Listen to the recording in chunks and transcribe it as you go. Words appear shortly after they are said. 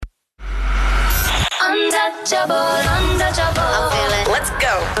untouchable, untouchable. I'm feeling. Let's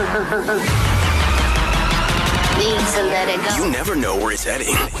go. Need to let it go. You never know where it's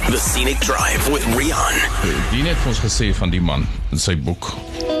heading. The Scenic Drive with Rian. Die net vir ons gesê van die man in sy boek.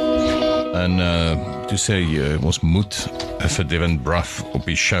 En toe sê ons moet vir Devon Brough op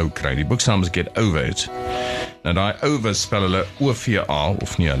die show kry. Die boek se naam is Get OVA It. Nou die OVA spel hulle OVA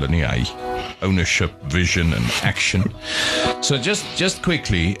of nie hulle nie hy. Ownership, vision and action. So just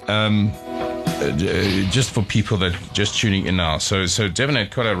quickly, just for people that just tuning in now. So Devon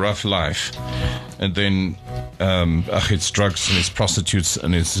had quite a rough life, and then it's drugs and it's prostitutes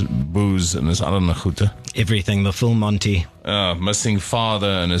and it's booze and it's ander goede. Everything, the full Monty. Missing father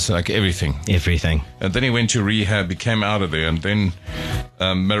and it's like everything. Everything. And then he went to rehab, he came out of there, and then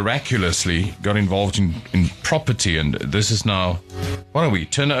miraculously got involved in property. And this is now, what are we?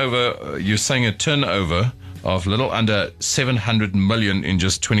 Turnover, you're saying a turnover of little under 700 million in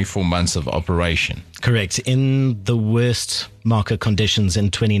just 24 months of operation. Correct. In the worst market conditions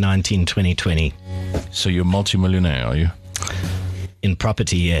in 2019, 2020. So you're a multimillionaire, are you? In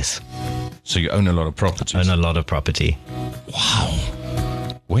property, yes. So you own a lot of properties? Own a lot of property. Wow.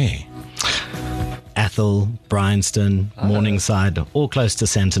 Where? Athol, Bryanston, Morningside, all close to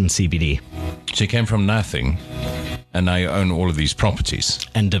Santon CBD. So you came from nothing, and now you own all of these properties.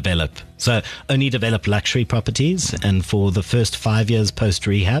 And develop. So only develop luxury properties. And for the first 5 years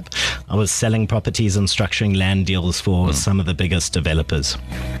post-rehab, I was selling properties and structuring land deals for some of the biggest developers.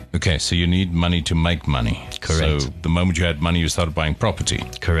 Okay, so you need money to make money. Correct. So the moment you had money, you started buying property.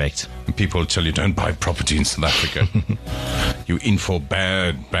 Correct. And people tell you, don't buy property in South Africa. You're in for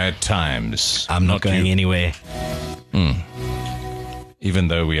bad times. I'm not going anywhere. Even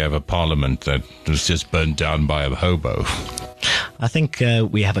though we have a parliament that was just burnt down by a hobo. I think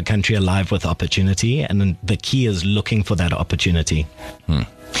we have a country alive with opportunity, and the key is looking for that opportunity.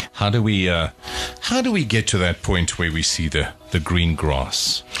 How do we get to that point where we see the green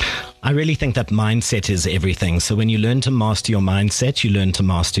grass? I really think that mindset is everything. So when you learn to master your mindset, you learn to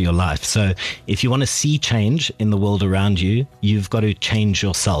master your life. So if you want to see change in the world around you, you've got to change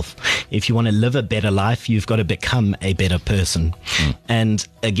yourself. If you want to live a better life, you've got to become a better person. And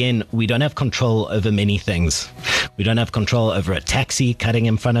again, we don't have control over many things. We don't have control over a taxi cutting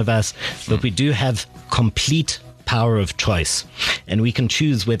in front of us, but we do have complete power of choice, and we can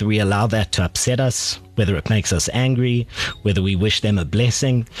choose whether we allow that to upset us, whether it makes us angry, whether we wish them a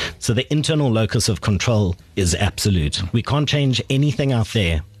blessing. So the internal locus of control is absolute. We can't change anything out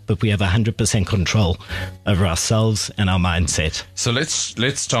there, but we have 100% control over ourselves and our mindset. So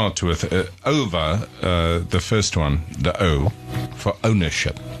let's start with over the first one, the O, for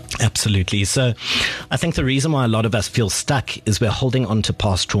ownership. Absolutely. So I think the reason why a lot of us feel stuck is we're holding on to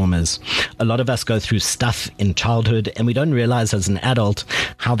past traumas. A lot of us go through stuff in childhood, and we don't realize as an adult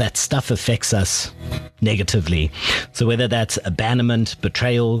how that stuff affects us negatively. So whether that's abandonment,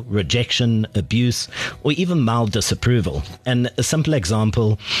 betrayal, rejection, abuse, or even mild disapproval. And a simple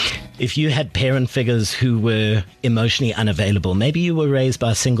example, if you had parent figures who were emotionally unavailable, maybe you were raised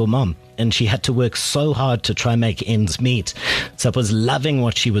by a single mom, and she had to work so hard to try and make ends meet. So it was loving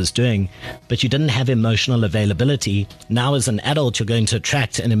what she was doing, but you didn't have emotional availability. Now as an adult, you're going to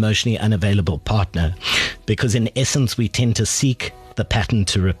attract an emotionally unavailable partner, because in essence, we tend to seek the pattern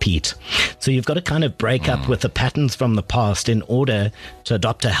to repeat. So you've got to kind of break up with the patterns from the past in order to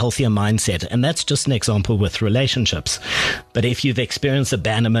adopt a healthier mindset. And that's just an example with relationships. But if you've experienced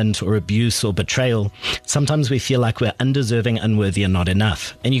abandonment or abuse or betrayal, sometimes we feel like we're undeserving, unworthy, and not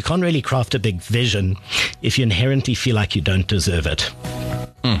enough. And you can't really craft a big vision if you inherently feel like you don't deserve it.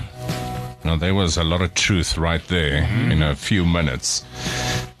 Now, there was a lot of truth right there in a few minutes.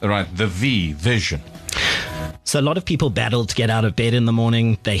 All right, the V, vision. So a lot of people battle to get out of bed in the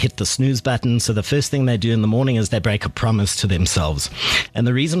morning. They hit the snooze button. So the first thing they do in the morning is they break a promise to themselves. And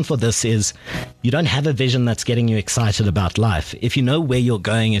the reason for this is you don't have a vision that's getting you excited about life. If you know where you're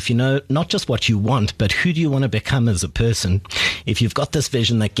going, if you know not just what you want, but who do you want to become as a person, if you've got this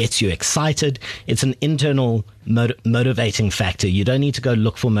vision that gets you excited, it's an internal motivating factor. You don't need to go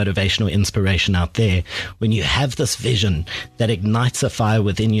look for motivation or inspiration out there. When you have this vision that ignites a fire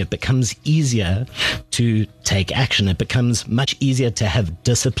within you, it becomes easier to take action. It becomes much easier to have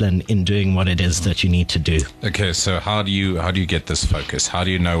discipline in doing what it is that you need to do. Okay, so how do you get this focus? How do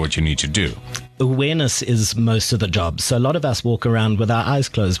you know what you need to do? Awareness is most of the job. So a lot of us walk around with our eyes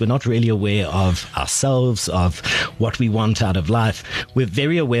closed. We're not really aware of ourselves, of what we want out of life. We're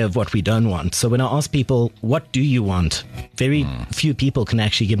very aware of what we don't want. So when I ask people, what do you want? Very few people can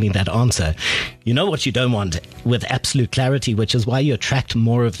actually give me that answer. You know what you don't want with absolute clarity, which is why you attract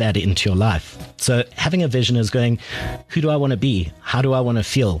more of that into your life. So having a vision is going, who do I want to be? How do I want to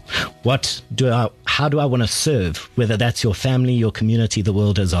feel? how do I want to serve, whether that's your family, your community, the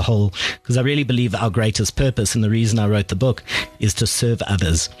world as a whole? Because I really believe our greatest purpose, and the reason I wrote the book, is to serve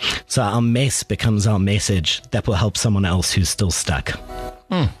others. So our mess becomes our message that will help someone else who's still stuck.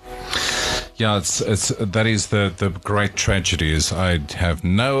 Yeah, that is the great tragedy. Is I have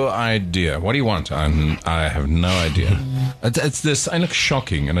no idea. What do you want? I have no idea. It's this eintlik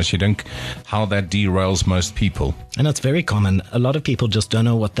shocking, and as you think how that derails most people. And it's very common. A lot of people just don't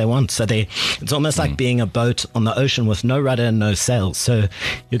know what they want. So it's almost like being a boat on the ocean with no rudder and no sails. So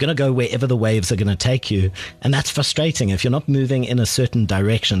you're going to go wherever the waves are going to take you. And that's frustrating if you're not moving in a certain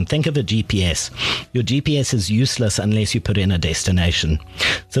direction. Think of a GPS. Your GPS is useless unless you put in a destination.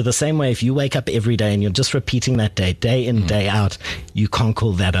 So the same way, if you wake up every day and you're just repeating that day in, day out, you can't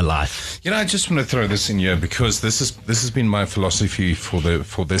call that a life. You know, I just want to throw this in here because this has been my philosophy for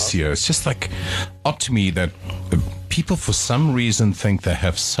this year. It's just like up to me that people for some reason think they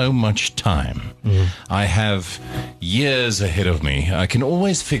have so much time. I have years ahead of me. I can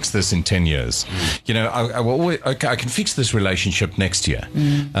always fix this in 10 years. You know, I can fix this relationship next year.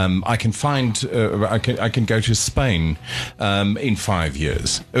 I can find, I can go to Spain in 5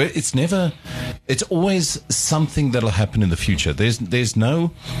 years. It's always something that'll happen in the future. There's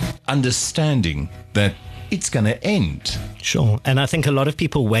no understanding that it's going to end. Sure. And I think a lot of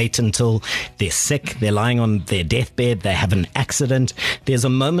people wait until they're sick, they're lying on their deathbed, they have an accident. There's a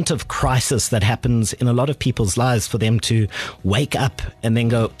moment of crisis that happens in a lot of people's lives for them to wake up and then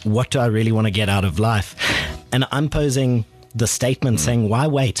go, what do I really want to get out of life? And I'm posing the statement saying, why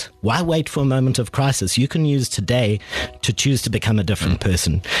wait? Why wait for a moment of crisis? You can use today to choose to become a different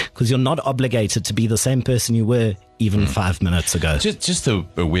person, because you're not obligated to be the same person you were even 5 minutes ago. Just a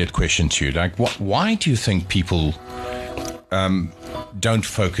weird question to you. Like, why do you think people don't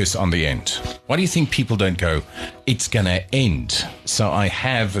focus on the end? Why do you think people don't go, it's going to end, so I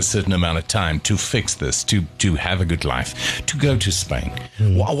have a certain amount of time to fix this, to have a good life, to go to Spain?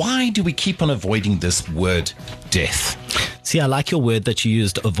 Why do we keep on avoiding this word death? See, I like your word that you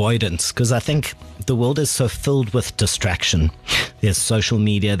used, avoidance, because I think the world is so filled with distraction. There's social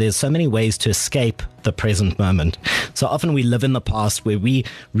media. There's so many ways to escape the present moment. So often we live in the past where we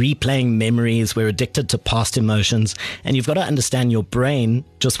replaying memories. We're addicted to past emotions. And you've got to understand your brain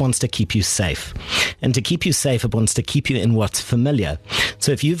just wants to keep you safe. And to keep you safe, it wants to keep you in what's familiar.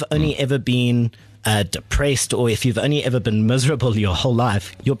 So if you've only ever been depressed, or if you've only ever been miserable your whole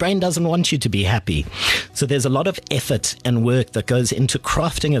life, your brain doesn't want you to be happy. So there's a lot of effort and work that goes into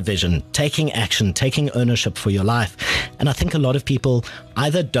crafting a vision, taking action, taking ownership for your life. And I think a lot of people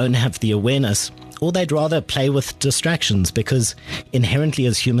either don't have the awareness, or they'd rather play with distractions, because inherently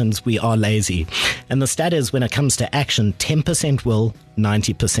as humans, we are lazy. And the stat is, when it comes to action, 10% will,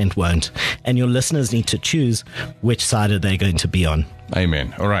 90% won't. And your listeners need to choose which side are they going to be on.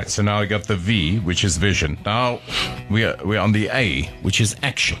 Amen. All right. So now I got the V, which is vision. Now we're on the A, which is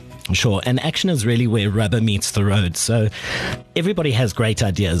action. Sure. And action is really where rubber meets the road. So everybody has great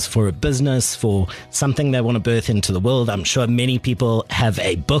ideas for a business, for something they want to birth into the world. I'm sure many people have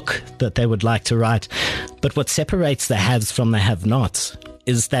a book that they would like to write. But what separates the haves from the have-nots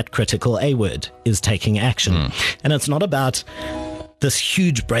is that critical A word, is taking action. And it's not about this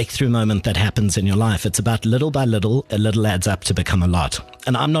huge breakthrough moment that happens in your life. It's about little by little, a little adds up to become a lot.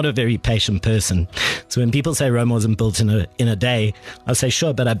 And I'm not a very patient person. So when people say Rome wasn't built in a day, I say,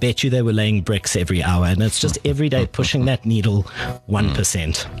 sure, but I bet you they were laying bricks every hour. And it's just every day pushing that needle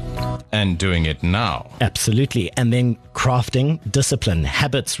 1%. And doing it now. Absolutely. And then crafting discipline,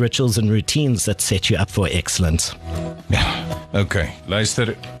 habits, rituals, and routines that set you up for excellence. Yeah. Okay.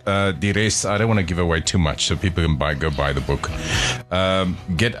 Luister, die rest, I don't want to give away too much so people can go buy the book.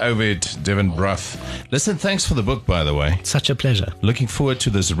 Get Over It, Devon Brough. Listen, thanks for the book, by the way. Such a pleasure. Looking forward to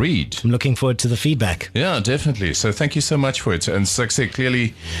this read. I'm looking forward to the feedback. Yeah, definitely. So thank you so much for it. And like I said,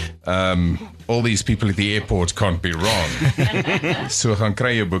 clearly, all these people at the airport can't be wrong. So gaan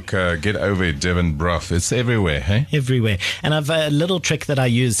kry jou book, Get Over It, Devon Brough. It's everywhere, hey? Everywhere. And I've a little trick that I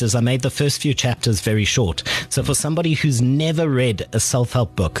used is I made the first few chapters very short. So for somebody who's never read a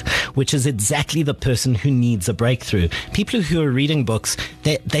self-help book, which is exactly the person who needs a breakthrough, people who are reading books,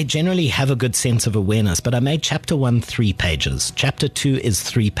 they generally have a good sense of awareness. But I made chapter 1 3 pages. Chapter 2 is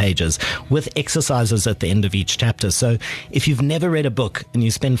 3 pages with exercises at the end of each chapter. So if you've never read a book and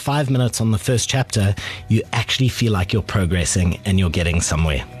you spend 5 minutes on the first chapter, you actually feel like you're progressing and you're getting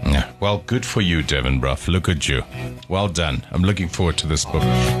somewhere. Yeah. Well, good for you, Devon Brough. Look at you. Well done. I'm looking forward to this book.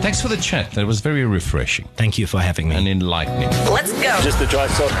 Thanks for the chat. That was very refreshing. Thank you for having me. And enlightening. Let's go. Just to try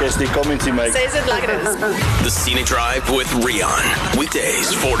sarcastic commenting, mate. Says it like it is. The Scenic Drive with Rian.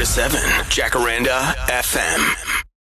 Weekdays 4 to 7. Jacaranda FM.